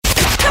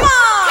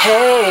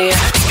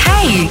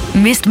Hey,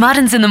 missed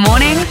Muttons in the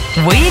morning?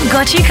 We've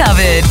got you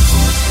covered.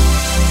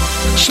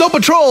 Snow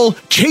Patrol,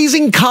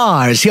 Chasing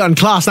Cars here on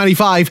Class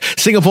 95,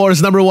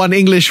 Singapore's #1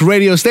 English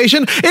radio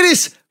station. It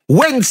is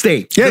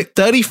Wednesday, the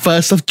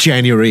 31st of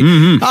January.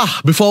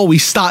 Before we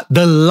start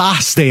the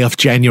last day of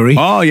January.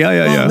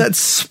 Let's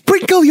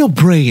sprinkle your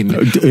brain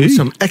with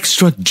some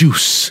extra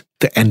juice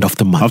the end of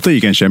the month. After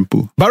you can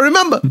shampoo. But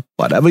remember,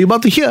 whatever you're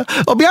about to hear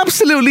will be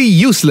absolutely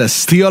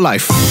useless to your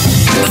life.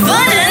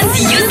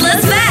 Muttons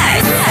useless fact.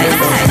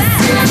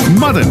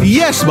 Mutton.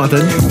 Yes,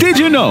 Mutton. Did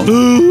you know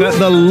that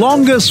the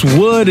longest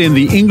word in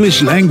the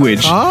English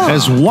language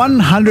has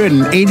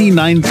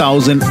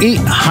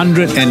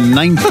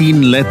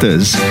 189,819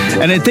 letters,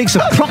 and it takes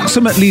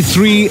approximately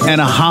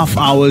 3.5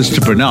 hours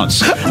to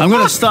pronounce? I'm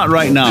going to start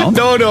right now.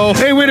 No.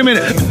 Hey, wait a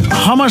minute.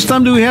 How much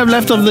time do we have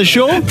left of the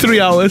show? 3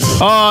 hours.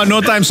 Oh,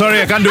 no time.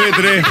 Sorry, I can't do it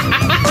today.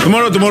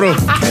 Tomorrow.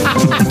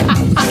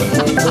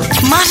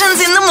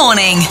 Muttons in the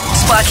morning.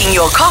 Sparking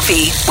your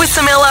coffee with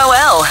some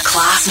LOL.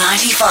 Class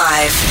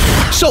 95.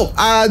 So,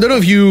 I don't know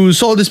if you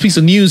saw this piece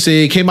of news.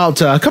 It came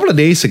out a couple of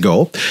days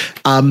ago.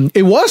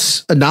 It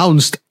was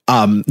announced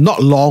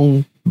not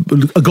long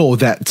ago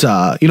that,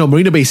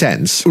 Marina Bay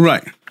Sands,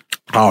 Right.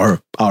 our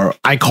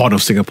icon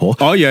of Singapore,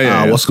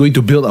 was going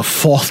to build a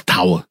fourth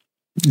tower.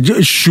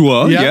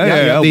 Sure.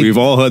 Yeah. We've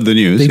all heard the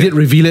news. They did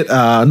reveal it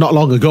not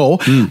long ago.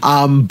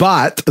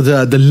 But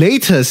the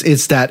latest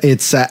is that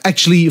it's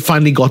actually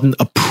finally gotten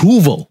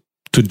approval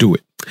to do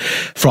it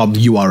from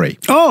URA.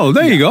 Oh,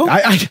 there you go.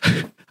 I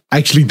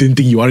actually didn't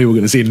think URA were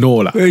going to say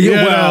no.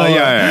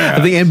 Yeah.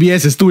 I think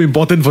MBS is too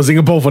important for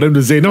Singapore for them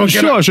to say no.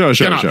 Sure.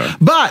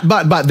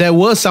 But there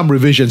were some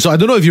revisions. So I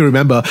don't know if you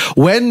remember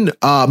when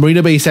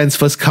Marina Bay Sands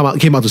first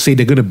came out to say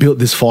they're going to build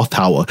this fourth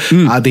tower.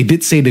 They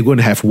did say they're going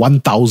to have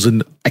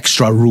 1,000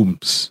 extra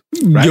rooms.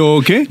 Right? You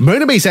okay?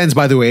 Marina Bay Sands,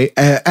 by the way,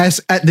 as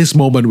at this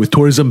moment with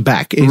tourism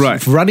back,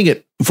 is running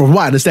it. From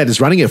what I understand,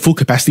 it's running at full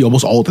capacity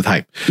almost all the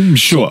time.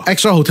 Sure. So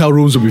extra hotel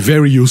rooms will be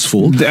very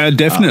useful.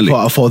 Definitely.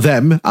 For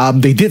them.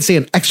 They did say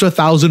an extra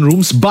 1,000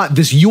 rooms, but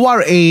this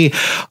URA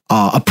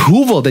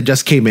approval that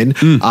just came in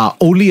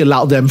only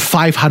allowed them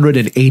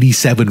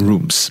 587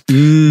 rooms.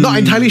 Not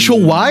entirely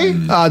sure why.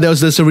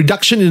 There's a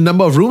reduction in the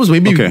number of rooms.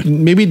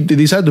 Maybe they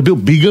decided to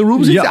build bigger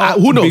rooms.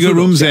 Who knows? Bigger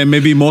rooms and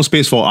maybe more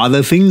space for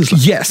other things.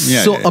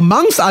 Yes.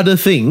 Amongst other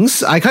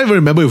things, I can't even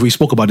remember if we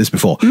spoke about this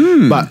before,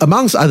 but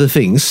amongst other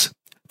things,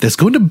 there's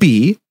going to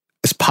be,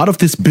 as part of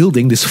this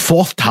building, this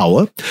fourth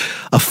tower,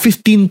 a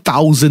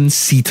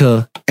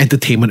 15,000-seater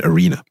entertainment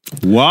arena.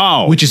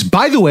 Wow. Which is,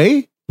 by the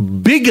way,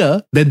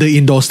 bigger than the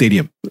indoor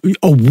stadium.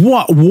 Oh,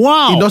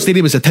 wow. Indoor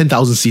stadium is a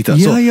 10,000-seater.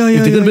 If they're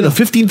going to build a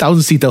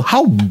 15,000-seater,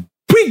 how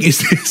big is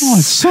this? Oh,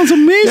 it sounds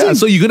amazing. Yeah,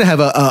 so you're going to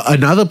have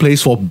another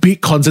place for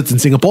big concerts in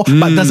Singapore,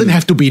 but it doesn't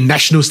have to be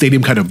national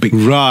stadium kind of big.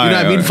 Right. You know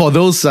what I mean? For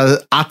those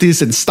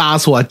artists and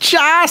stars who are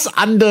just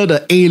under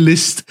the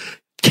A-list,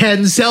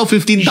 can sell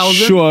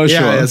 15,000. Sure.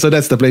 Yeah, so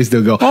that's the place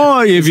they'll go.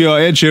 Oh, if you're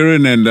Ed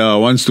Sheeran and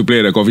wants to play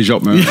at a coffee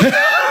shop,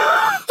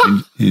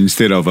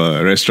 instead of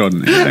a restaurant.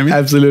 You know what I mean?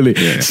 Absolutely.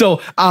 Yeah.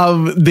 So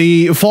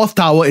the fourth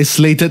tower is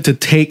slated to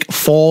take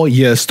 4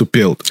 years to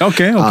build.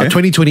 Okay.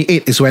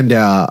 2028 is when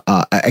they're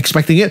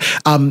expecting it.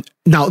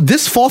 Now,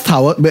 this fourth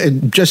tower,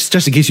 just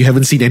in case you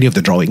haven't seen any of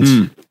the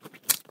drawings,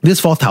 this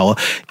fourth tower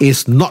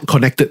is not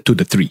connected to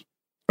the three.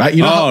 Right?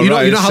 You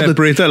know how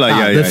separated,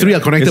 the three are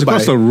connected it's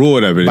across the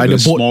road, I believe, by the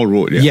small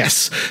road. Yeah.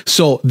 Yes.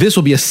 So this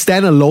will be a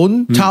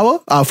standalone tower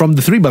from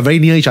the three, but very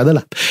near each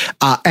other.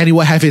 And it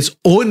will have its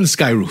own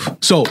sky roof.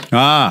 So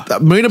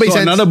Marina Bay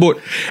Sands, another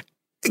boat.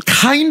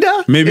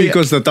 Kinda. Maybe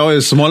because the tower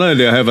is smaller,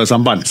 they'll have a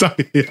sampan.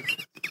 Sorry.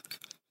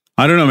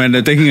 I don't know, man.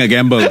 They're taking a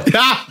gamble.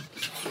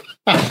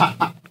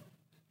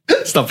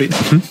 Stop it.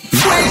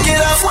 Wake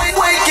it up.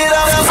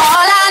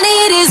 All I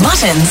need is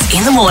Muttons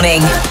in the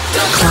morning.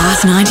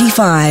 Class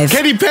 95.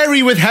 Katy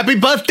Perry with Happy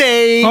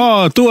Birthday.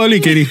 Oh, too early,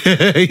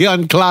 Katy.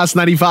 On Class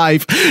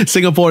 95,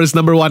 Singapore's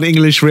 #1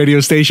 English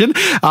radio station.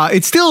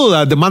 It's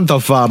still the month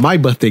of my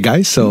birthday,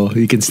 guys, so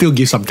you can still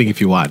give something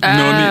if you want.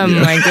 Oh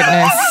my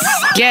goodness.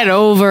 Get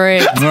over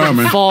it.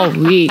 4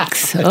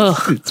 weeks.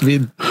 Ugh.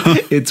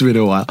 It's been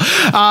a while.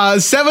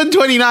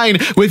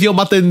 7:29 with your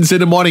Muttons in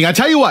the morning. I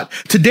tell you what,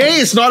 today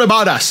is not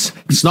about us.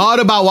 It's not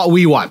about what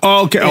we want.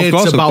 Okay, of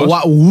course. It's about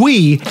what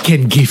we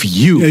can give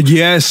you.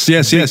 Yes.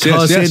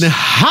 Because in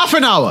half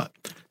an hour,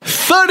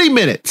 30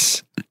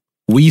 minutes,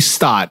 we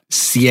start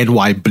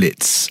CNY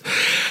Blitz.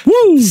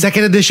 Woo!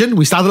 Second edition.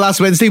 We started last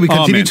Wednesday. We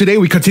continue today.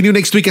 We continue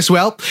next week as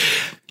well.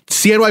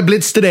 CNY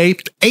Blitz today,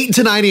 8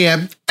 to 9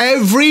 a.m.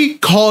 Every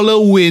caller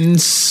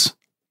wins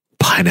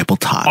pineapple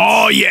tarts.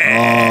 Oh,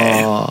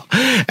 yeah. Oh.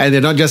 And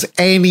they're not just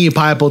any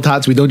pineapple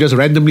tarts. We don't just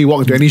randomly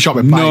walk into any shop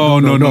and buy. No.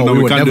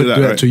 We would can't never do that,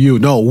 do that right? to you.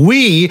 No,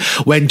 we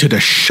went to the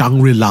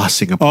Shangri-La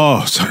Singapore.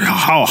 Oh, so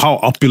how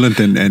opulent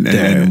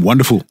and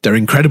wonderful. Their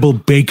incredible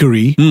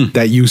bakery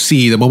that you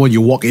see the moment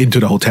you walk into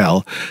the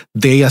hotel,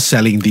 they are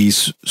selling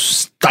these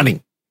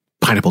stunning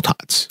pineapple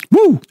tarts.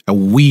 Woo!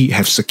 And we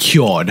have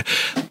secured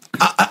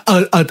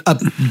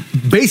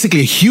basically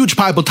a huge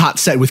pineapple tart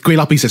set with kueh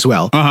lapis as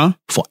well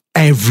for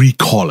every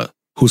caller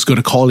who's going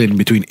to call in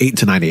between 8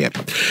 to 9 a.m.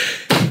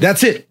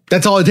 That's it.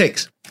 That's all it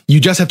takes. You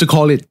just have to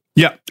call in.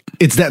 Yeah.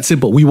 It's that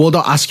simple. We will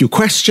not ask you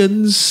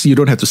questions. You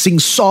don't have to sing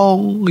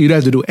song. You don't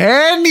have to do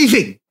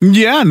anything.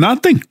 Yeah,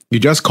 nothing. You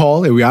just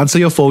call and we answer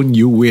your phone.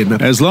 You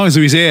win. As long as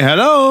we say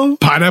hello,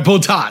 Pineapple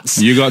tarts.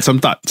 you got some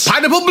tarts.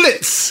 Pineapple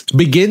Blitz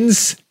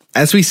begins,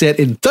 as we said,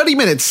 in 30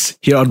 minutes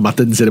here on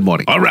Muttons in the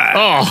Morning. All right.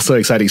 Oh, so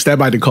exciting. Stand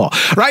by to call.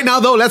 Right now,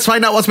 though, let's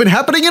find out what's been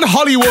happening in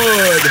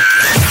Hollywood.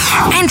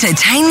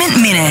 Entertainment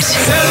Minute.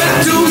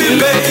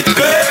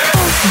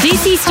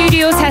 DC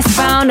Studios has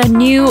found a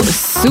new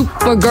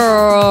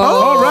Supergirl.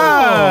 All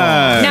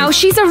right. Now,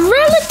 she's a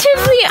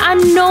relatively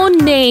unknown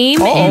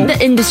name in the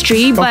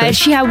industry, but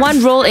she had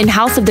one role in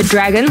House of the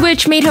Dragon,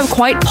 which made her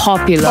quite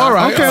popular. All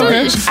right.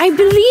 Okay. So I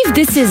believe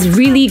this is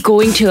really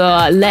going to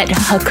let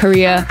her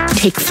career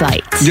take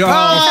flight. Yeah,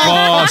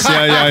 of course.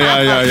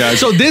 Yeah.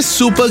 So this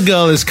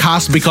Supergirl is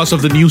cast because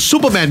of the new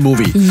Superman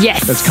movie.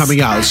 Yes. That's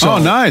coming out. So, Oh,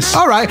 nice.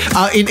 All right.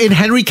 In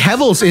Henry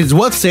Cavill's, it's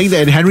worth saying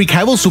that in Henry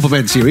Cavill's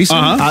Superman series,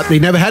 they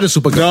never had a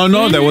Supergirl.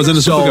 No, there wasn't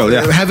a Supergirl.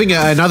 So Yeah. having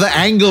another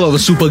angle of a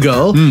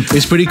Supergirl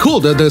is pretty cool.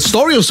 The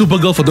story of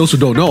Supergirl, for those who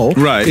don't know,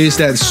 Right. is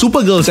that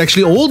Supergirl is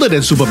actually older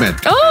than Superman.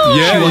 Oh,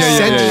 Yeah, She was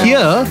sent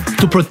here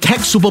to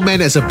protect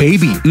Superman as a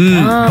baby.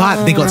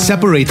 But they got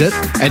separated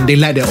and they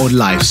led their own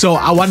life. So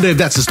I wonder if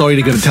that's the story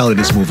they're going to tell in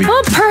this movie.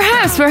 well,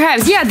 perhaps.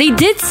 Yeah, they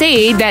did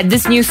say that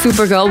this new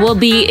Supergirl will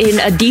be in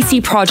a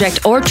DC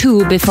project or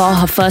two before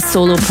her first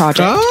solo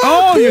project.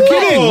 Oh, you're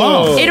kidding.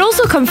 Wow. It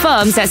also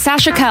confirms that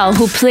Sasha Calle,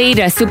 who played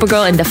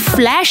Supergirl in the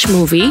Flash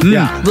movie,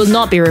 Yeah. will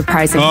not be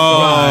reprising her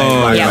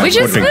role. Right, Yeah, which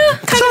is poor kind thing.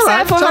 of It's all sad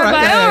right, for it's her, all right,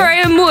 but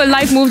yeah, alright,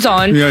 life moves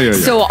on. Yeah.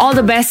 So all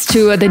the best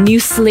to the new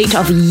slate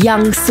of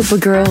young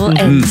Supergirl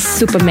and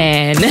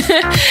Superman.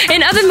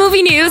 In other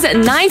movie news,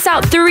 Knives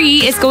Out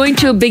 3 is going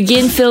to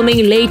begin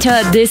filming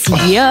later this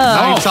year.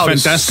 Knives Out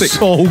is fantastic.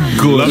 So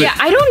good. Love it. Yeah,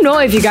 I don't know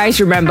if you guys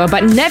remember,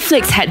 but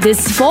Netflix had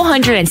this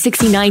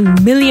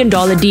 $469 million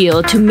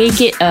deal to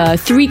make it a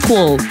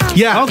threequel.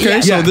 Yeah.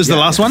 Okay, so this is the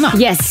last one now.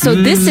 Yes, so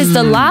this is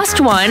the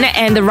last one,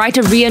 and the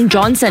writer Rian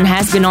Johnson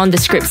has been on the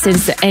script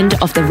since the end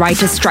of the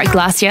writer's strike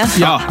last year.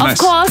 Yeah, of nice.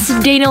 course,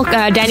 Daniel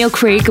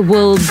Craig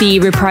will be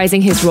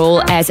reprising his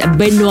role as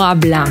Benoit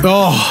Blanc.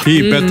 Oh,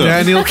 He better.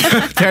 Daniel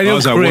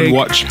Otherwise I won't Craig.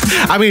 watch.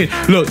 I mean,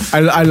 look,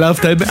 I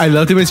loved him. I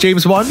loved him as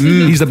James Bond.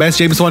 He's the best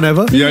James Bond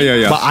ever.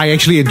 Yeah. But I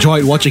actually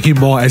enjoyed watching him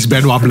more as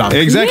Benoit Blanc.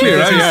 Exactly,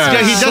 right? Yeah,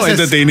 Yeah, he so just has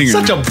entertaining.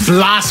 such a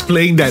blast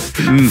playing that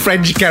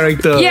French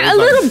character. Yeah, a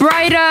little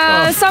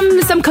brighter,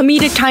 some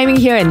comedic timing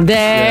here and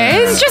there. Yeah.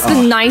 It's just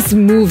a nice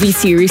movie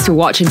series to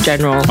watch in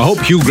general. I hope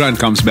Hugh Grant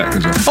comes back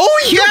as well. Oh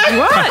yeah.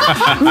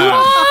 What?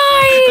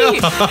 Right!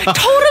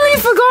 Totally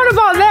forgot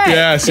about that.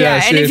 Yes, yeah,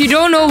 yes, and if yes. you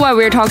don't know what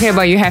we're talking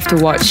about, you have to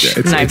watch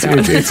Knives Out.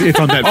 It's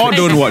on that. Or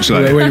don't watch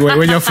that.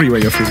 when you're free.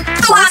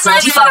 Class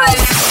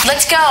 95.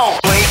 Let's go.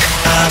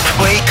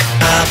 Wake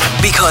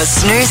up. Because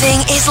snoozing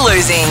is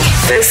losing.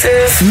 This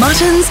is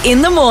Muttons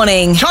in the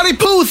Morning. Charlie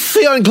Puth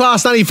here in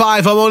Class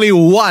 95. I'm only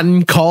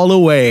one call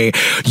away.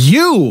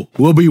 You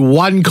will be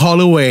one call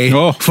away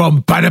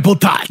from Pineapple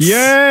Tarts.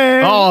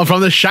 Yay! Oh,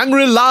 from the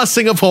Shangri-La,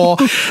 Singapore.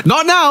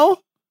 Not now,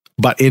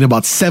 but in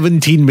about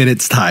 17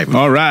 minutes time.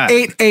 All right.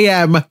 8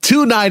 a.m.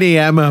 to 9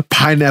 a.m.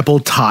 Pineapple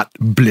Tart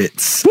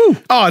Blitz.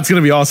 Oh, it's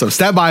going to be awesome.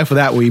 Stand by for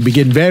that. We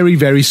begin very,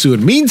 very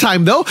soon.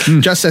 Meantime, though,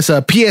 just as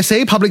a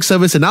PSA, public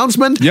service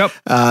announcement, Yep.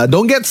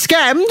 Don't get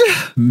scammed.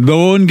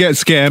 Don't get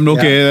scammed.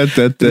 Okay,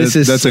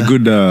 that's a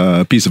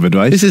good piece of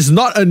advice. This is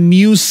not a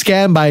new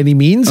scam by any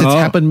means. It's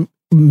happened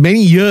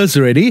many years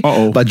already.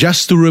 But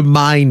just to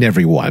remind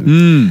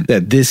everyone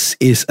that this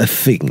is a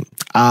thing.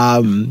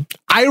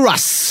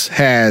 IRAS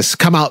has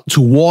come out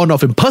to warn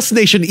of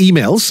impersonation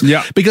emails.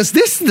 Yeah. Because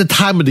this is the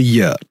time of the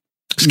year.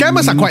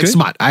 Scammers are quite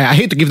smart. I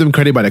hate to give them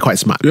credit, but they're quite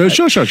smart. Yeah,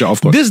 sure, of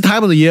course. This is the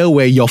time of the year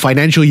where your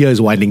financial year is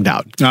winding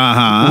down.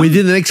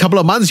 Within the next couple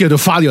of months, you have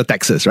to file your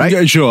taxes, right?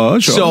 Yeah, sure.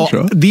 So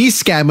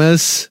these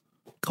scammers,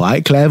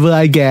 quite clever,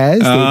 I guess.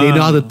 They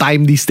know how to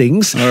time these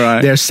things. All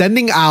right. They're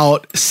sending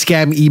out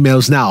scam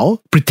emails now,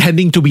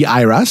 pretending to be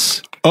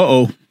IRAS,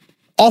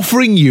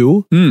 offering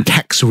you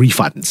tax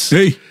refunds.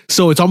 Hey.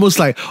 So it's almost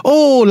like,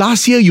 oh,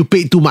 last year you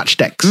paid too much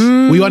tax.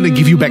 We want to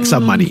give you back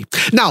some money.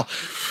 Now,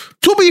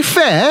 to be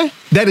fair,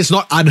 that is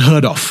not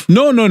unheard of.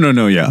 No,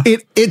 yeah.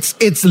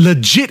 It's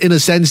legit in a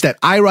sense that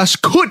IRAS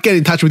could get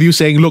in touch with you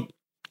saying, look,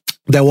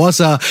 there was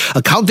a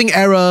accounting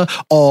error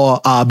or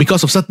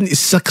because of certain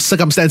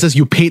circumstances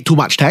you paid too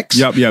much tax,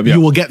 Yep.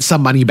 you will get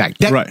some money back.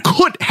 That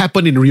could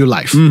happen in real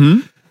life.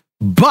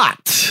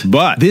 But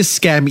this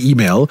scam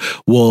email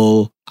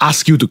will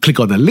ask you to click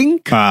on the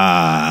link.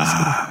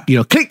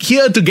 Click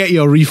here to get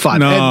your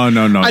refund.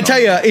 No. I tell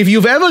you, if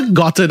you've ever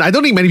gotten, I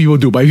don't think many people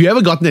do, but if you've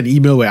ever gotten an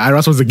email where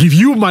IRAS wants to give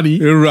you money,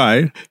 You're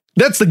right.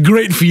 That's the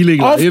great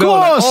feeling. Of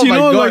course, my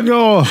God. like,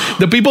 oh.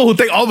 The people who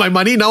take all my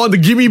money now want to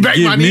give me back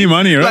Give money. me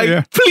money, right? Like,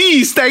 Yeah.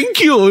 please, thank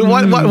you.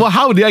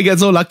 How did I get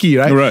so lucky,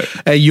 right? Right.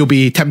 And you'll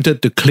be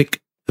tempted to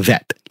click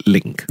that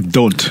link.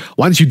 Don't.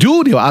 Once you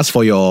do, they'll ask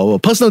for your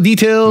personal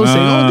details,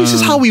 saying, this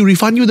is how we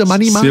refund you the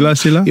money, ma.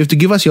 Sila. You have to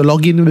give us your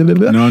login, blah,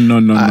 blah, blah.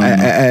 No.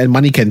 And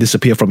money can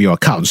disappear from your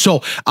account.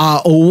 So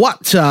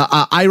what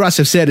IRAS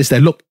have said is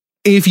that, look,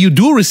 if you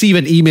do receive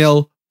an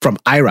email from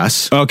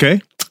IRAS,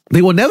 Okay.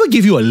 they will never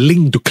give you a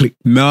link to click.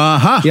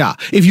 Uh-huh. Yeah.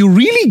 If you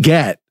really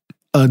get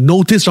a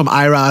notice from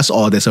IRAS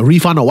or there's a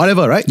refund or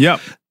whatever, right? Yep.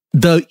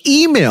 The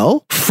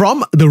email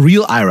from the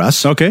real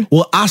IRAS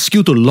will ask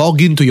you to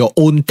log into your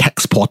own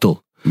tax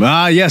portal.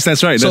 Yes,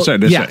 that's right. That's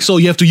right. So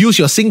you have to use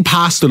your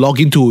SingPass to log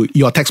into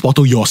your tax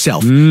portal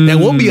yourself. There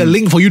won't be a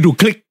link for you to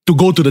click to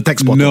go to the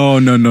tax portal.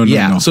 No.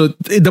 Yeah. So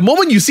the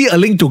moment you see a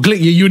link to click,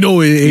 you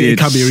know it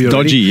can't be real. Dodgy,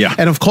 already. yeah.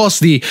 And of course,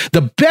 the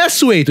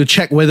best way to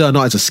check whether or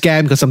not it's a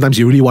scam, because sometimes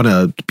you really want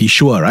to be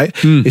sure, right?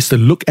 Is to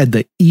look at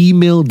the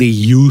email they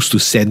use to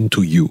send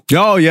to you.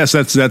 Oh, yes,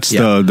 that's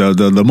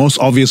the most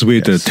obvious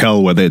way to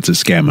tell whether it's a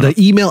scam or not.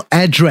 The email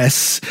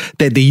address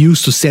that they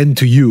use to send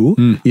to you,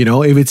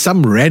 if it's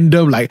some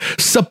random like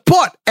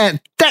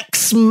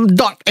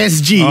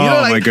support@tax.sg,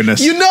 my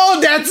goodness.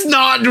 That's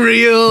not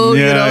real.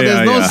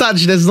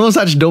 There's no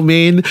such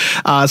domain.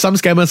 Some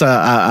scammers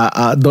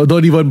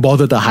don't even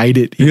bother to hide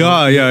it.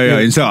 Yeah.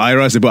 Instead of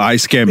IRAS, they put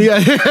iScam. Yeah.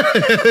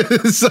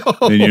 So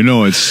and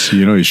it's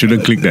you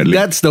shouldn't click that link.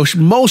 that's the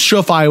most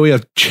surefire way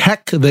of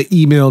check the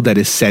email that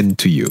is sent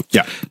to you.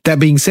 Yeah. That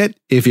being said,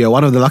 if you're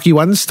one of the lucky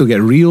ones to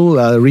get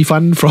real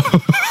refund from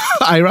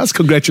IRAS,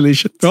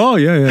 congratulations. Oh,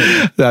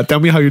 yeah. Tell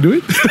me how you do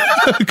it,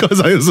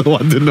 because I also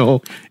want to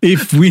know.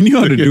 If we knew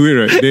how to do it,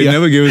 right, they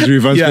never give us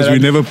refunds because we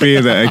that- never pay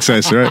the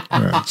excess, right?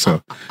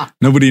 So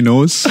nobody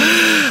knows.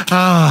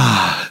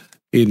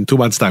 In 2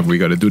 months' time, we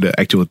got to do the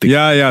actual thing.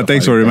 Yeah.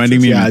 Thanks for reminding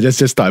me. Yeah, just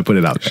thought I'd put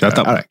it out. Shut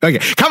up. All right. Okay.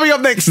 Coming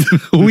up next,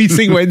 We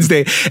Sing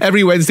Wednesday.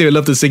 Every Wednesday, we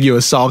love to sing you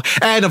a song.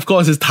 And of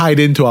course, it's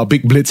tied into our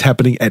big blitz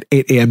happening at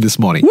 8 a.m. this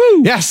morning.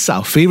 Woo! Yes,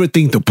 our favorite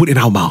thing to put in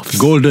our mouths.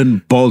 Golden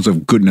balls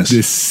of goodness.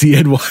 This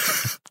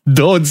CNY.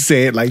 Don't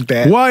say it like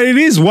that. What it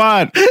is?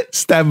 What?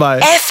 Stand by.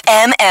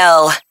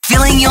 FML.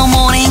 Filling your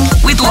morning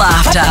with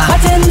laughter.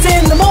 Buttons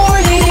in the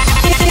morning.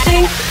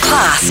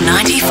 Class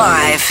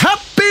 95.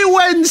 Happy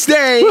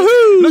Wednesday!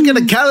 Look at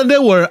the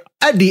calendar. We're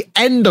at the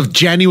end of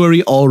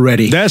January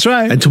already. That's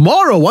right. And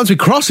tomorrow, once we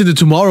cross into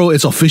tomorrow,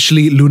 it's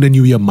officially Lunar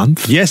New Year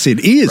month. Yes, it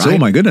is. Right? Oh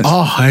my goodness.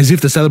 Oh, as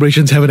if the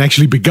celebrations haven't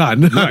actually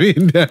begun. I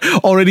mean,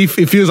 already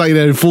it feels like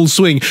they're in full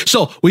swing.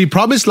 So we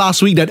promised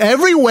last week that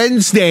every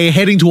Wednesday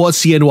heading towards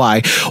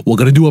CNY, we're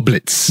going to do a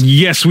blitz.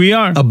 Yes, we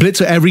are. A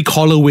blitz where every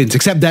caller wins,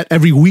 except that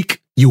every week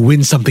you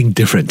win something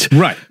different.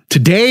 Right.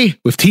 Today,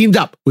 we've teamed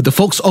up with the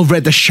folks over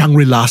at the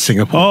Shangri-La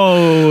Singapore.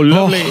 Oh,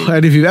 lovely.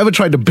 And if you've ever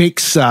tried the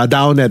bakes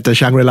down at the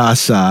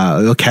Shangri-La's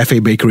cafe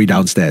bakery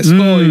downstairs,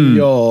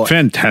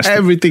 fantastic.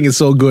 Everything is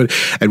so good.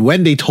 And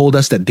when they told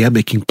us that they're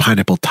making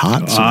pineapple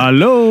tarts,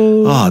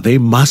 Hello. they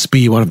must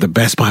be one of the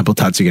best pineapple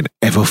tarts you can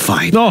ever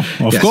find. Oh,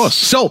 of course.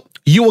 So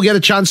you will get a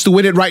chance to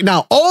win it right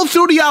now. All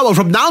through the hour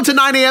from now to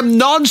 9 a.m.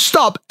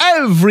 non-stop.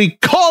 Every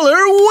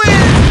caller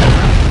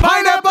wins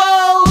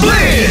Pineapple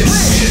Blitz!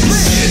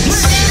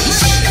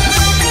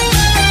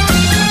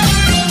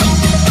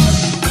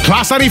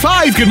 Class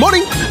 95, good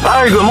morning.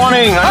 Hi, good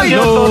morning. I'm here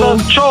Hello.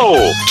 to the show.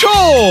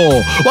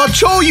 Cho! Well,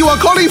 Cho, you are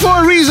calling for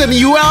a reason.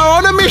 You are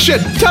on a mission.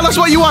 Tell us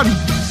what you want.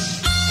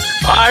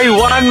 I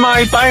won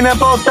my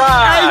pineapple And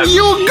tart.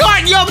 you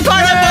got your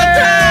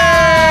pineapple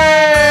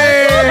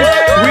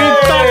We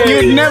thought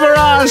you'd never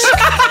ask.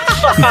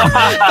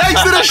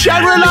 Thanks to the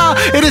Shangri-La,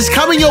 it is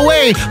coming your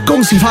way.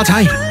 恭喜发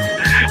财.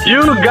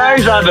 You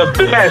guys are the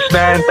best,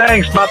 man.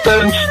 Thanks,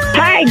 Buttons.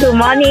 Hi, good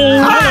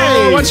morning.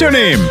 Hi. What's your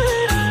name?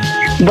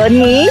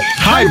 Bernice.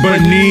 Hi,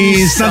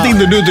 Bernice. Nothing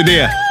to do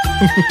today.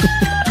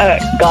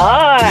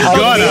 God, how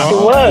God, did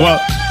it work? well,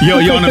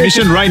 you're on a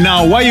mission right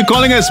now. Why are you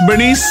calling us,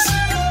 Bernice?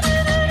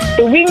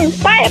 To win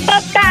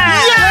pineapple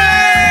tart.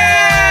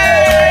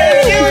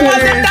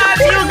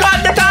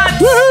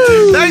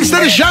 Thanks to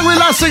the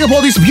Shangri-La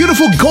Singapore, these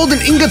beautiful golden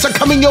ingots are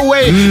coming your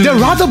way. They're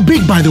rather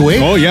big, by the way.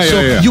 Oh, yeah, so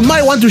yeah. you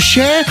might want to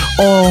share,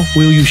 or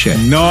will you share?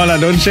 No,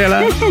 don't share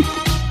lah.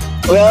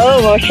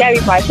 We'll share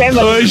with my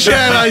family.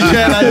 Share.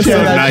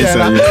 Nice,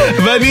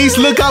 Bernice,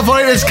 look out for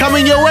it. It's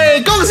coming your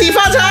way. 恭喜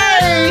发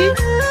财!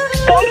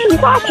 恭喜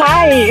发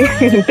财.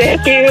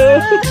 Thank you.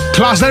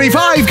 Class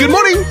 95, good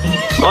morning.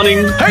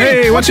 Morning,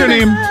 Hey, what's your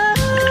name?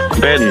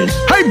 Ben.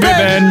 Hey, Ben.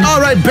 Ben. All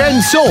right, Ben.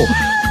 So,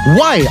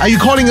 why are you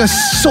calling us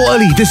so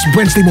early this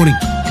Wednesday morning?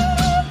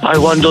 I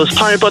want those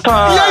pineapple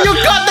tarts. Yeah, you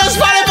got this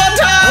pineapple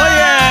tart! Oh,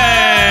 yeah.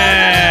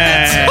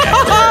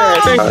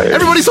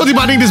 Everybody's so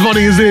demanding this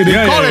morning, isn't it? They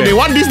Yeah, call yeah, and they yeah.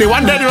 want this, they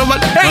want that. They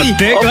want, hey,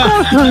 Take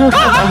lah.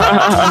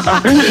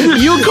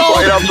 you called.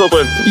 Right arms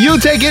open. You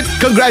take it.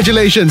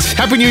 Congratulations.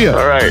 Happy New Year.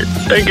 All right.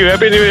 Thank you.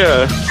 Happy New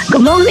Year.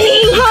 Good morning.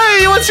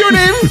 Hi, what's your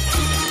name?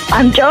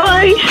 I'm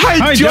Joyce.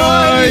 Hi,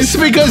 Joyce.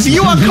 Because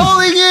you are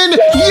calling in,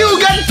 you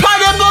get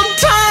pineapple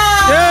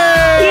tart.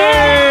 Yay!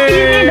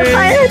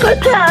 Good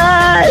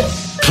time.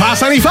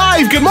 Class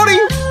 95, good morning.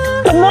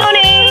 Good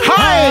morning.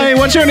 Hi,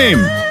 what's your name?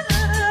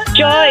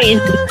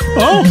 Joyce.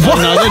 Oh,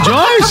 another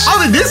Joyce.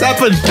 How did this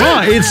happen?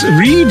 Ah, it's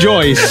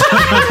Rejoice.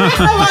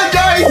 Come on,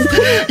 Joyce.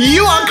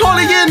 You are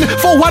calling in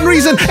for one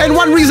reason and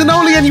one reason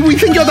only, and we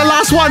think you're the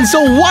last one.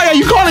 So why are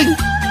you calling?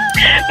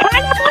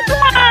 Pineapple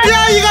time.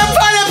 Yeah, you got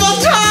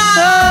pineapple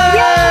time!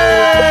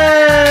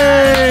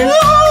 Yay! Woo!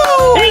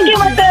 Thank you,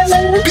 my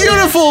darling.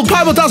 Beautiful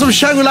pineapple tarts from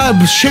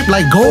Shangri-La shaped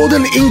like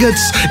golden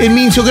ingots. It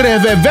means you're going to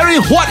have a very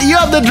hot year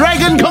of the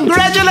dragon.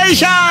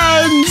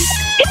 Congratulations!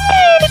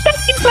 Thank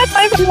you,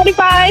 Class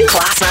 95.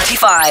 Class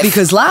 95.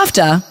 Because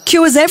laughter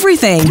cures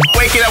everything.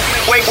 Wake it up,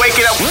 wake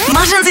it up.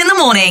 Muttons in the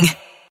morning.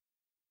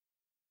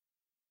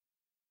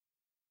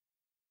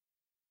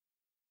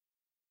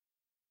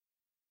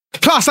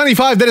 Class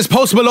 95, that is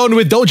Post Malone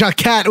with Doja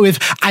Cat with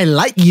I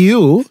Like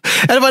You.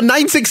 And about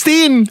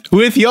 9:16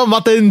 with your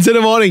Muttons in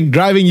the morning,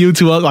 driving you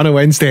to work on a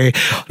Wednesday.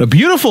 On a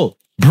beautiful,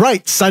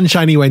 bright,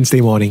 sunshiny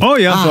Wednesday morning. Oh,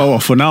 yeah,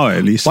 for now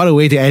at least. What a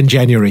way to end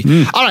January.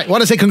 All right, want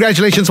to say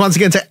congratulations once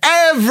again to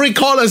every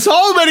caller.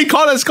 So many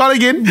callers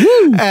calling in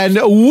and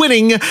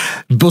winning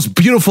those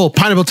beautiful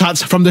pineapple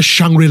tarts from the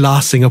Shangri-La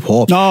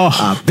Singapore.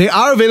 Oh. They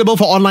are available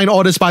for online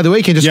orders, by the way.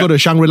 You can just go to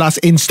Shangri-La's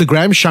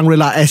Instagram,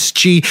 Shangri-La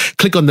SG.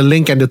 Click on the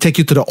link and they'll take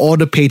you to the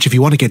order page if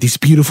you want to get these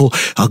beautiful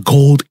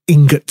gold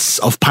ingots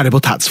of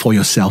pineapple tarts for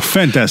yourself.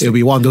 Fantastic. It'll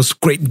be one of those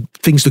great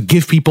things to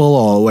give people,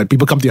 or when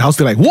people come to your house,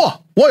 they're like, whoa,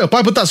 why your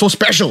pineapple tarts so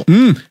special?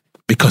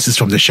 Because it's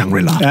from the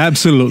Shangri-La.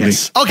 Absolutely.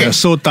 Yes. Okay. They're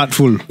so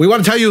thoughtful. We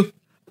want to tell you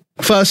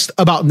first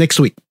about next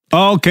week.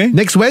 Oh, okay.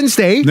 Next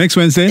Wednesday,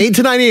 8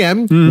 to 9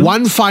 a.m.,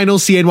 one final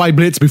CNY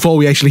Blitz before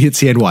we actually hit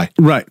CNY.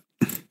 Right.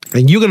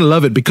 And you're going to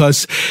love it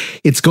because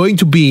it's going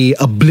to be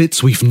a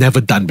Blitz we've never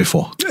done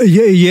before.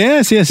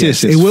 Yes.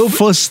 It will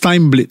first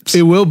time Blitz.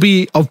 It will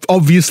be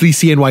obviously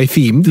CNY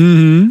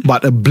themed,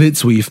 but a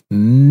Blitz we've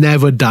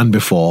never done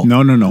before.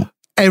 No.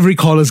 Every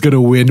caller's going to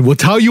win. We'll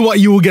tell you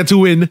what you will get to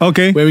win.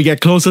 Okay. When we get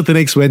closer to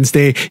next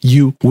Wednesday,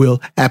 you will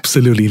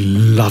absolutely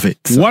love it.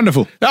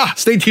 Wonderful.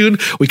 Stay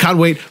tuned. We can't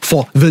wait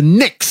for the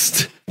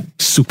next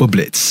Super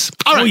Blitz.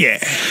 All right. Oh, yeah.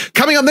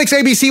 Coming up next,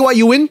 ABC, what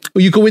you win?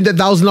 You can win that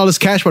 $1,000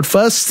 cash. But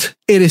first,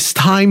 it is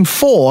time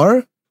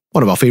for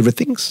one of our favorite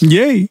things.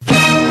 Yay.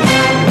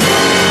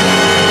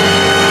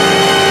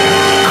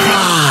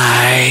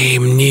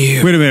 Crime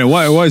news. Wait a minute.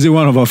 Why is it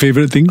one of our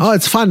favorite things? Oh,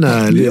 it's fun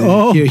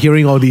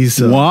hearing all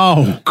these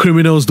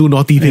criminals do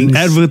naughty things.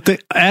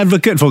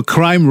 Advocate for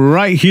crime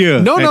right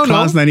here No.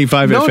 Class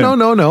 95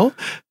 FM. No.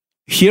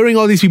 Hearing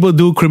all these people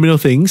do criminal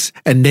things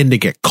and then they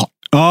get caught.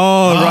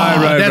 Oh,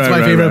 right. That's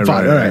my favorite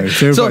part. All right.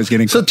 Favorite part is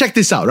getting caught. So check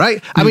this out,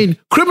 right? I mean,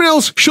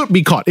 criminals should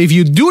be caught. If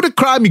you do the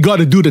crime, you got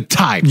to do the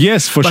time.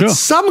 Yes, for sure. But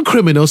some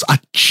criminals are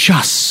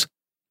just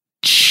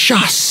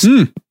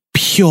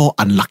pure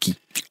unlucky.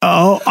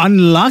 Oh,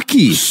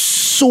 unlucky.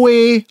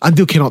 Sway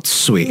until cannot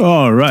sway.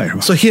 Oh,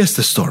 right. So here's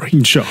the story.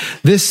 Sure.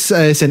 This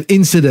is an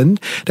incident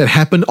that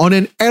happened on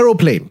an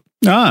aeroplane.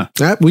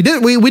 We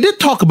did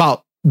talk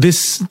about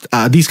these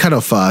kind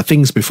of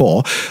things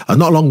before,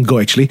 not long ago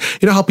actually.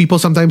 You know how people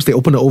sometimes they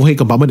open the overhead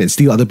compartment and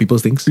steal other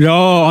people's things?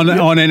 Oh, on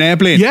an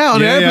airplane. Yeah,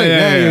 on an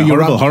airplane.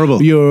 Yeah. Horrible.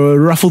 You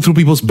ruffle through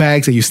people's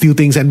bags and you steal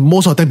things, and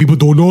most of the time people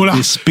don't know lah.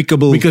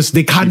 Despicable. Because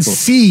they can't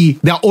see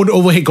their own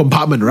overhead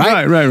compartment,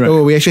 right? Right.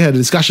 So we actually had a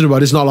discussion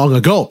about this not long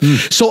ago.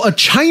 So a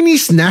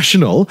Chinese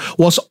national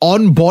was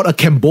on board a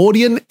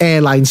Cambodian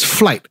Airlines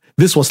flight.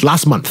 This was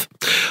last month.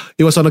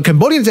 It was on a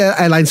Cambodian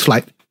Airlines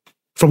flight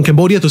from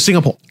Cambodia to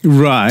Singapore.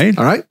 Right.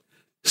 All right.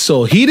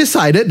 So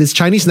this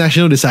Chinese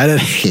national decided,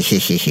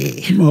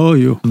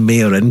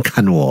 Mayor and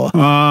Kanwo.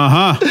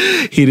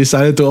 He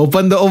decided to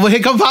open the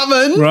overhead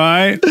compartment.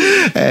 Right.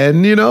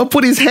 And,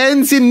 put his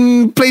hands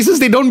in places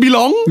they don't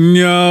belong.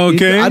 Yeah,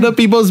 okay. In other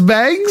people's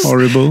bags.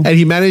 Horrible. And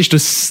he managed to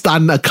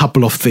stun a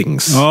couple of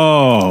things.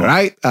 Oh.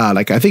 Right?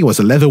 I think it was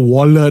a leather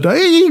wallet.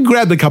 He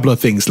grabbed a couple of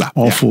things.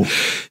 Awful.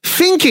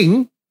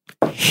 Thinking,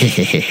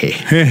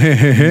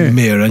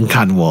 Mayor and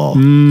Kanwo.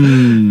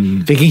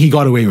 Thinking he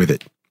got away with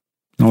it.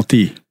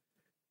 Naughty.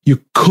 You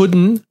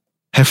couldn't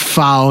have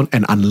found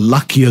an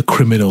unluckier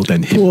criminal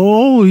than him.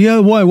 Oh, yeah.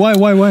 Why?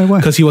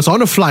 Because he was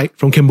on a flight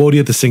from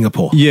Cambodia to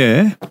Singapore.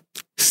 Yeah.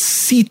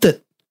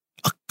 Seated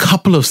a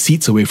couple of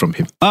seats away from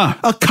him.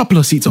 A couple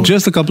of seats away.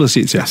 Just a couple of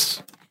seats,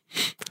 yes.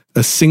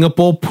 A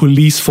Singapore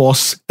Police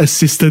Force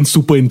Assistant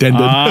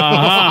Superintendent.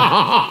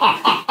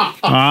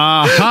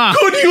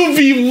 Could you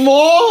be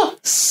more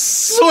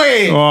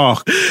sway?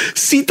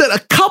 Seated a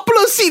couple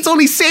of seats,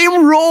 only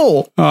same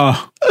row.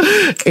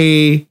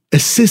 A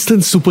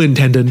assistant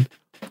superintendent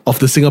of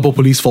the Singapore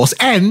Police Force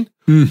and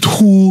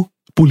two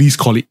police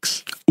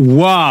colleagues.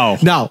 Wow.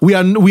 Now, we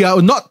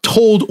are not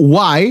told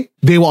why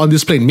they were on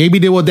this plane. Maybe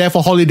they were there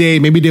for holiday,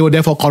 maybe they were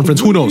there for a conference,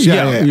 who knows?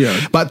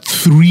 Yeah. But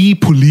 3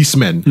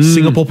 policemen,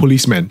 Singapore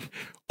policemen,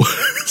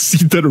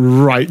 seated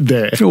right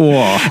there.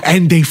 Wow.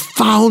 And they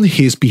found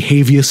his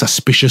behavior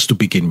suspicious to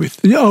begin with.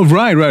 Yeah,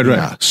 right.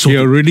 Yeah, so he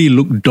already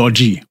looked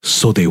dodgy.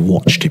 So they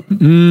watched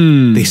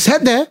him. They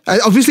sat there.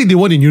 Obviously, they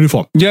weren't in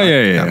uniform.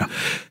 Yeah.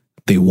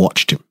 They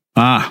watched him.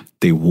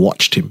 They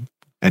watched him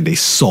and they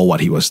saw what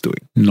he was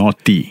doing.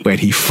 Naughty. When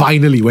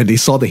they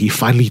saw that he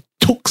finally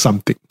took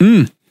something,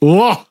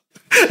 whoa,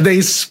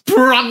 they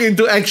sprung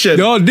into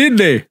action. Oh, did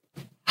they?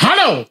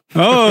 Hello!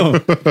 Oh.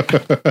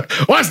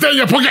 What's that in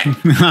your pocket?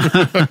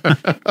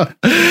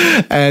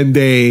 And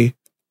they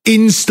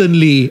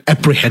instantly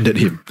apprehended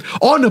him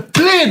on a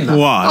plane.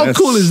 Wow, How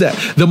cool is that?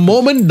 The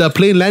moment the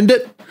plane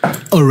landed,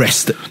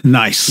 arrested.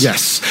 Nice.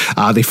 Yes.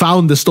 They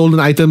found the stolen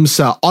items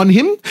on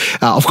him.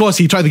 Of course,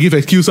 he tried to give an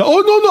excuse. Oh,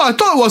 no, I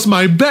thought it was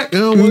my bag.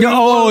 Yeah.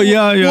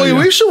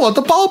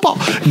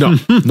 No,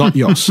 not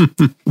yours.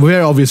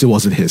 Very obvious it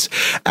wasn't his.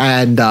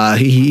 And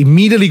he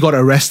immediately got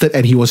arrested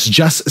and he was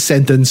just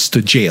sentenced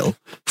to jail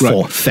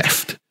for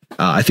theft.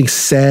 I think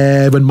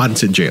 7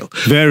 months in jail.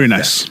 Very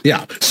nice.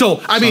 Yeah.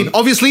 So, I mean,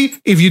 obviously,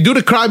 if you do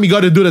the crime, you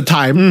got to do the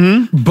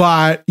time.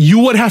 But you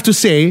would have to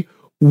say,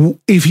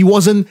 if he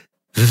wasn't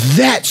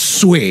that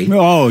sway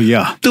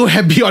to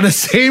have been on the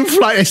same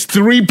flight as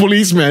 3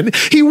 policemen,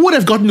 he would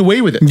have gotten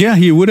away with it. Yeah,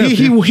 he would have.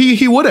 He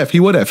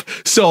would have.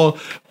 So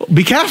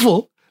be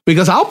careful,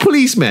 because our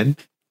policemen,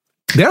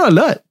 they're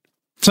alert.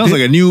 Sounds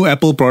like a new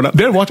Apple product.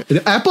 They're what?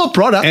 The Apple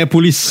product? Air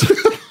Police.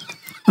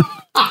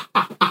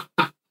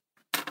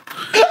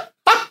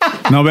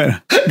 Not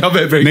bad. Not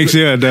bad, very Next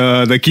good.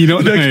 year, the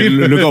keynote,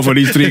 look out for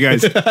these 3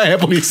 guys. Air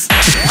Police.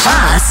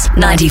 Class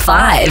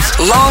 95.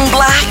 Long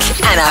black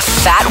and a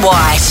fat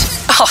white.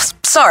 Oh,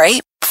 sorry,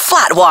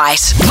 flat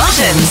white.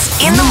 Muttons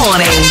in the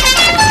morning.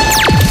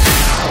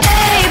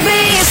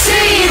 ABC,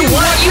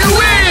 what you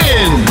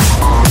win?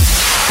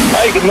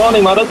 Hey, good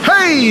morning, mother.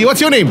 Hey,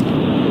 what's your name?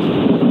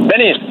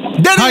 Dennis.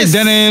 Dennis. Hi,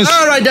 Dennis.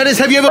 All right, Dennis,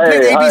 have you ever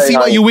played Hey, ABC hi.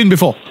 What You Win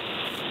before?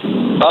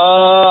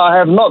 I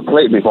have not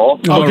played before.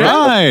 All Okay.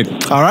 right.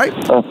 All right.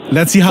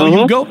 Let's see how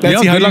you go.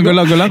 Let's see how good you luck,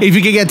 go. good luck. If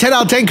you can get 10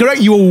 out of 10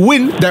 correct, you will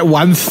win that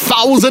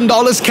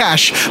 $1,000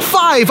 cash.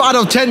 5 out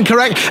of 10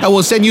 correct, and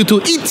we'll send you to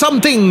eat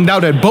something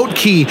down at Boat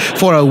Quay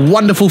for a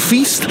wonderful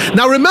feast.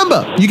 Now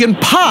remember, you can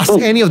pass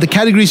any of the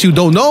categories you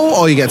don't know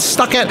or you get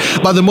stuck at,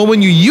 but the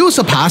moment you use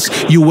a pass,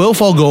 you will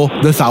forego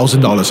the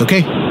 $1,000,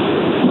 okay?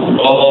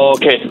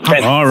 Okay.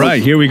 All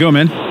right, here we go,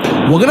 man.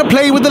 We're going to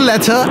play with the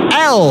letter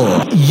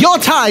L. Your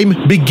time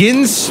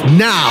begins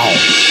now.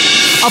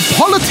 A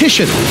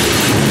politician.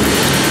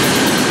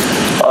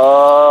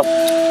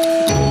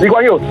 Lee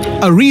Kuan Yew.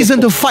 A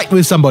reason to fight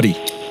with somebody.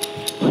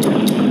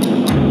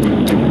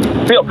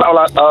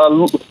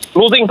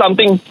 Losing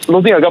something.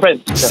 Losing a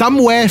girlfriend.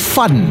 Somewhere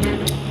fun.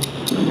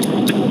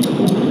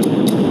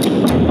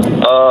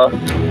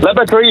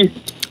 Laboratory.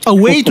 A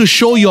way to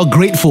show you're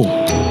grateful.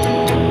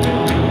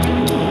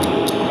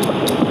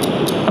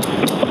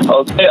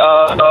 Okay.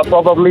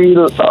 Probably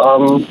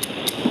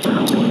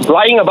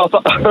lying about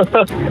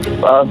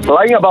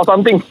lying about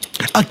something.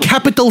 A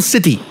capital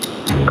city.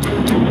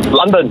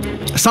 London.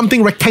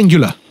 Something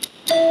rectangular.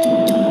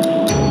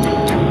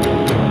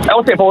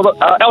 LSAT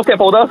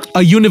folder.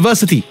 A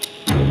university.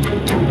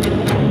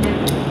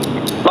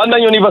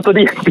 London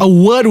University. A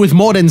word with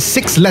more than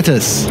 6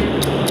 letters.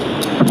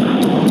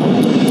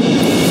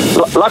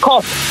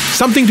 Lacoste.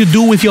 Something to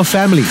do with your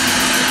family.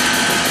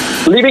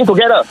 Living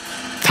together.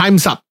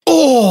 Time's up.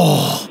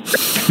 Oh!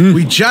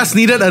 We just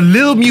needed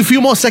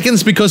few more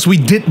seconds because we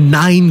did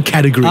 9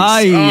 categories.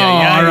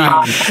 All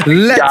right.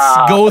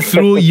 Let's go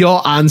through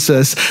your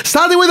answers.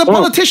 Starting with a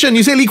politician,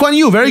 you say Lee Kuan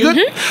Yew. Very good.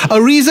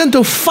 A reason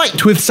to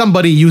fight with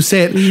somebody, you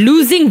said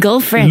Losing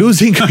girlfriend. you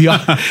lose your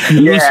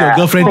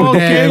girlfriend to Okay,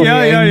 death.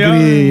 yeah.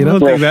 You know? I'll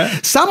take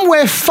that.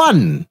 Somewhere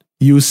fun,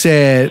 you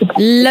said.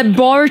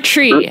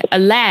 Laboratory. A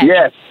lab.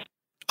 Yes.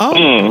 Oh,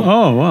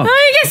 wow.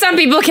 I guess some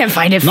people can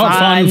find it Not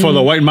fun for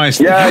the white mice.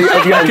 Yeah, you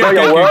enjoy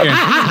your work.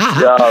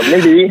 Yeah,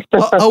 maybe.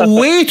 a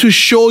way to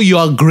show you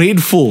are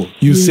grateful,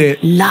 you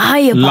said.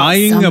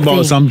 Lying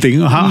about something.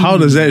 How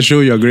does that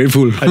show you're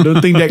grateful? I don't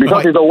think that Because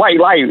quite. it's a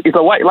white lie. It's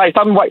a white lie.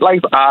 Some white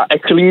lies are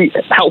actually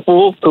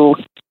helpful to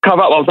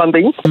cover up on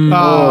something.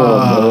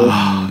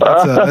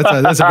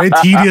 That's a very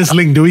tedious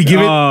link. Do we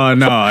give it Oh,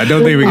 no, I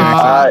don't think we can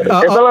accept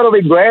It's a little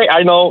bit grey,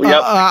 I know.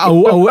 Yep.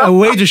 a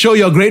way to show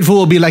you're grateful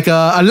will be like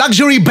a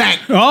luxury bag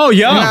Oh,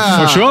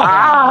 yeah, for sure.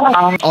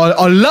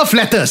 or love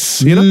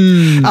letters, you know?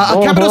 A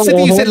capital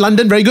city, you said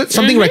London, very good.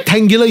 Something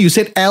rectangular, you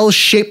said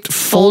L-shaped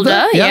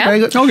folder. Yeah. Very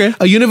good. Okay.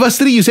 A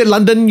university, you said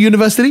London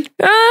University.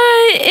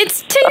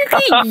 It's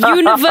technically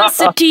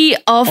University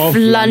of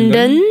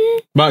London.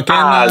 But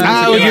can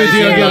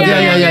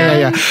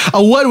Yeah.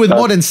 A word with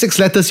more than 6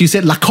 letters, you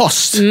said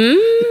Lacoste.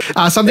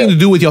 Something to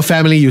do with your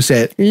family, you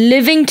said.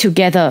 Living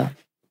together.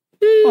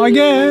 I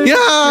guess.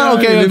 Yeah,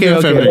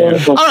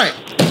 okay. All right.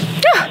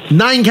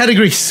 9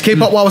 categories.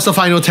 K-pop, what was the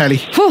final tally?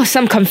 Whew,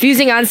 some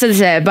confusing answers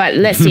there, but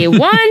let's see.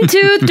 1,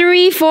 2,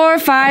 3, 4,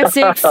 5,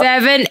 6,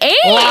 7, 8.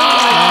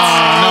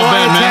 Not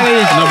bad,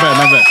 man. Not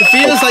bad.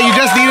 Feels like you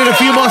just needed a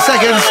few more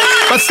seconds,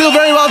 but still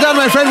very well done,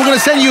 my friend. We're going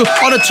to send you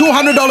on a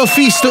 $200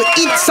 feast to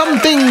eat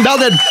something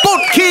down at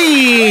Boat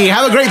Quay.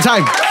 Have a great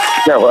time.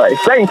 No worries.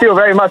 Thank you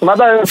very much,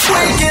 Mother. All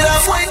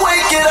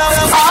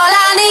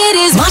I need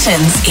is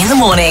Muttons in the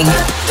morning.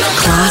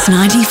 Class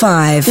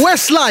 95.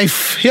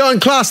 Westlife here on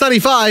Class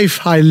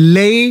 95. I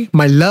lay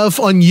my love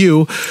on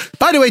you.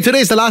 By the way, today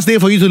is the last day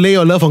for you to lay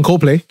your love on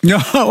Coldplay.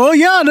 Yeah, well,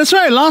 yeah, that's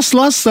right. Last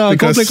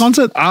Coldplay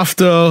concert.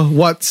 After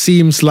what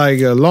seems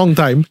like a long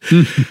time,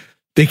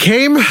 they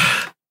came.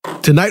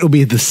 Tonight will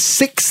be the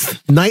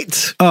 6th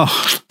night.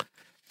 Oh.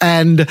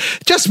 And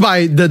just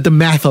by the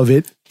math of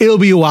it, it'll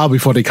be a while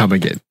before they come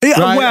again. Yeah,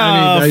 right?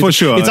 well, for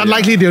sure. It's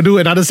unlikely they'll do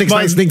another 6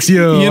 nights next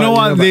year. You know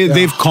what?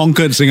 They've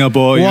conquered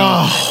Singapore.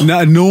 Wow.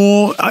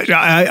 No,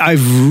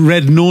 I've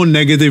read no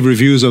negative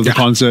reviews of the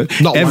concert.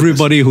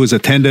 Everybody who's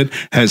attended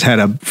has had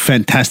a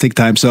fantastic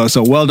time. So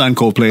well done,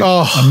 Coldplay.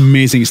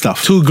 Amazing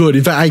stuff. Too good.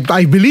 In fact,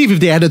 I believe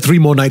if they added 3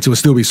 more nights, it would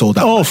still be sold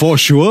out. Oh, for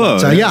sure.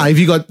 So yeah, if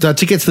you got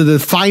tickets to the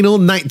final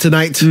night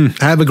tonight,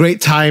 have a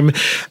great time.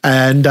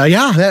 And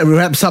that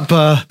wraps up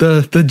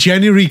the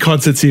January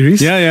concert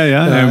series.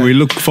 Yeah. And we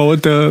look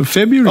forward to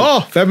February.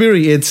 Oh,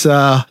 February. It's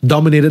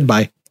dominated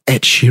by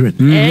Ed Sheeran.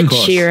 Ed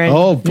Sheeran.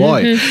 Oh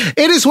boy.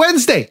 It is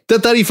Wednesday, the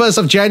 31st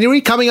of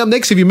January. Coming up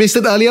next, if you missed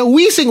it earlier,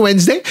 we sing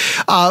Wednesday.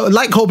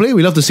 Like Coldplay,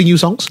 we love to sing you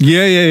songs.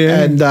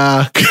 Yeah. And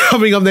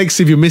coming up next,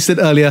 if you missed it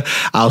earlier,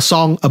 our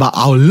song about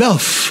our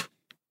love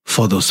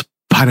for those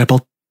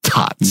pineapple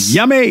tarts.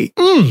 Yummy.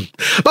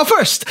 But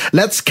first,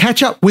 let's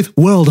catch up with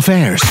world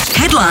affairs.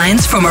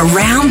 Headlines from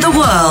around the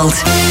world.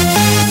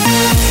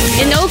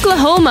 In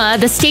Oklahoma,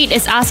 the state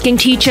is asking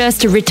teachers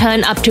to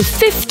return up to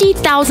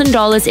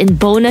 $50,000 in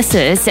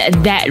bonuses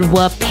that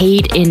were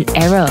paid in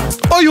error.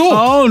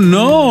 Oh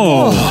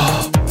no.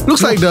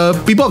 Looks like the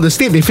people of the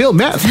state, they failed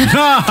math.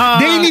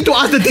 They need to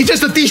ask the teachers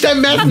to teach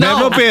them math now.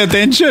 Never pay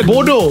attention.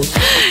 Bodo.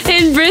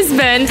 In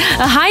Brisbane,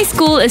 a high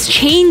school is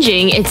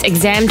changing its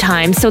exam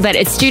time so that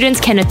its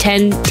students can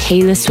attend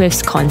Taylor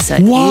Swift's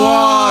concert.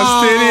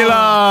 Wow, steady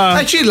lah.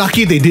 Actually,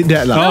 lucky they did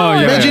that.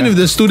 Imagine if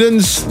the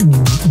students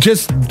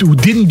just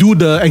didn't do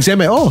the exam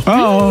at all.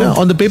 Yeah,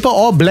 on the paper,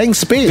 all blank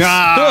space. In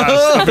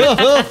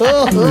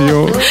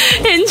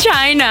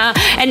China,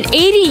 an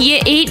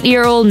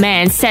 88-year-old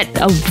man set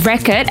a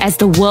record as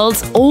the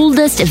world's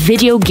oldest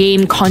video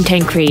game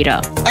content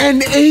creator.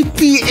 An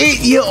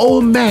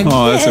 88-year-old man.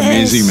 Oh, that's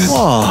amazing, man.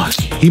 Oh,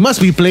 he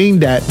must be playing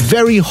that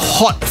very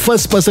hot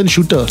first-person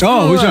shooter.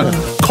 Oh, which one?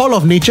 Call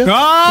of Nature.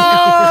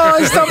 Oh,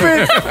 stop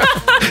it.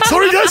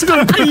 Sorry, guys, I'm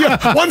going to pay you.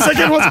 1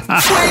 second. Wake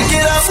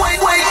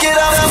it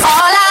up.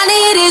 All I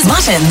need is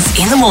Muttons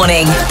in the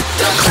morning.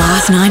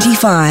 Class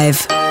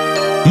 95.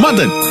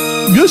 Mutton.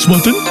 Yes,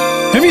 Martin.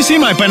 Have you seen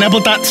my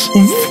pineapple tarts?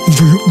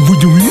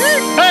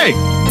 Hey!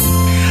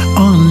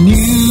 On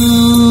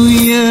New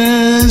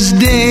Year's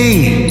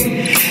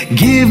Day,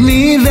 give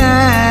me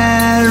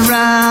that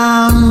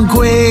round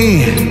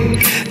quay.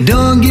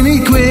 Don't give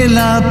me quay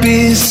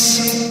lapis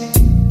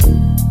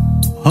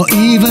or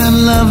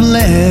even love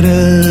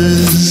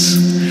letters.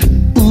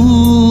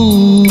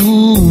 Ooh,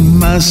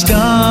 my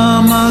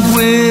stomach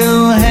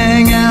will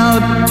hang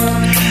out.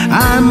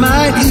 I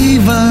might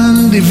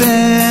even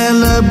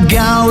develop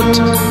gout.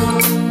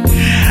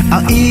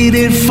 I'll eat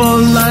it for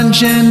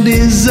lunch and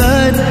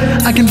dessert.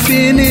 I can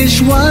finish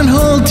one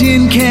whole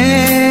tin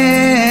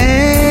can.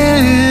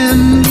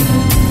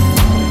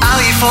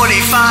 I'll eat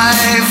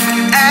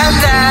 45, and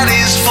that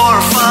is for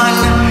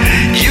fun.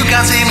 You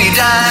can't see me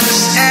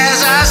dance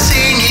as I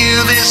sing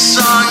you this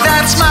song.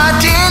 That's my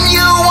tin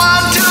you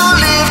want to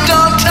live,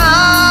 don't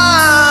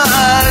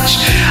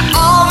touch.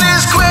 All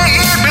this quay,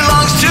 it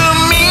belongs to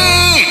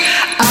me.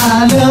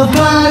 I love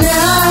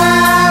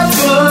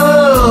pineapple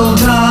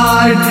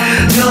tart.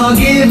 Don't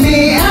give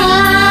me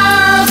apple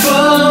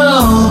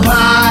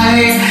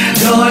pie.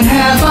 Don't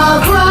have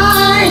a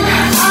cry.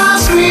 I'll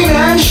scream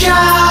and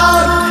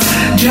shout.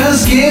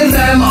 Just give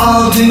them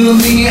all to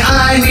me.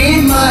 I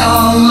need my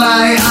all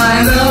night.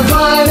 I love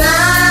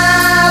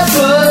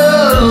pineapple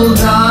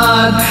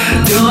tart.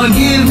 Don't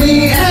give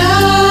me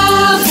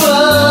apple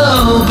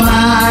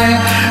pie.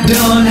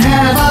 Don't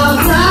have a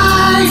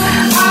cry.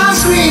 I'll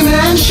scream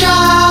and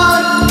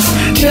shout.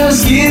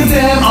 Just give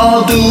them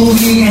all to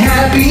me.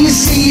 Happy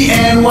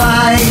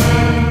CNY.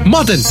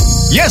 Martin.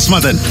 Yes,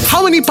 Mutton.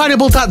 How many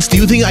pineapple tarts do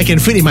you think I can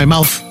fit in my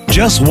mouth?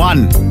 Just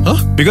one. Huh?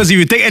 Because if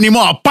you take any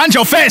more, I'll punch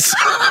your face.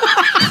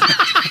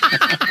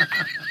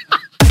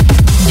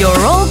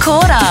 You're all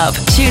caught up.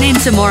 Tune in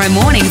tomorrow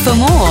morning for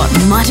more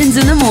Muttons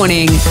in the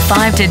Morning,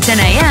 5 to 10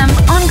 a.m.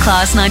 on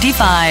Class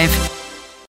 95.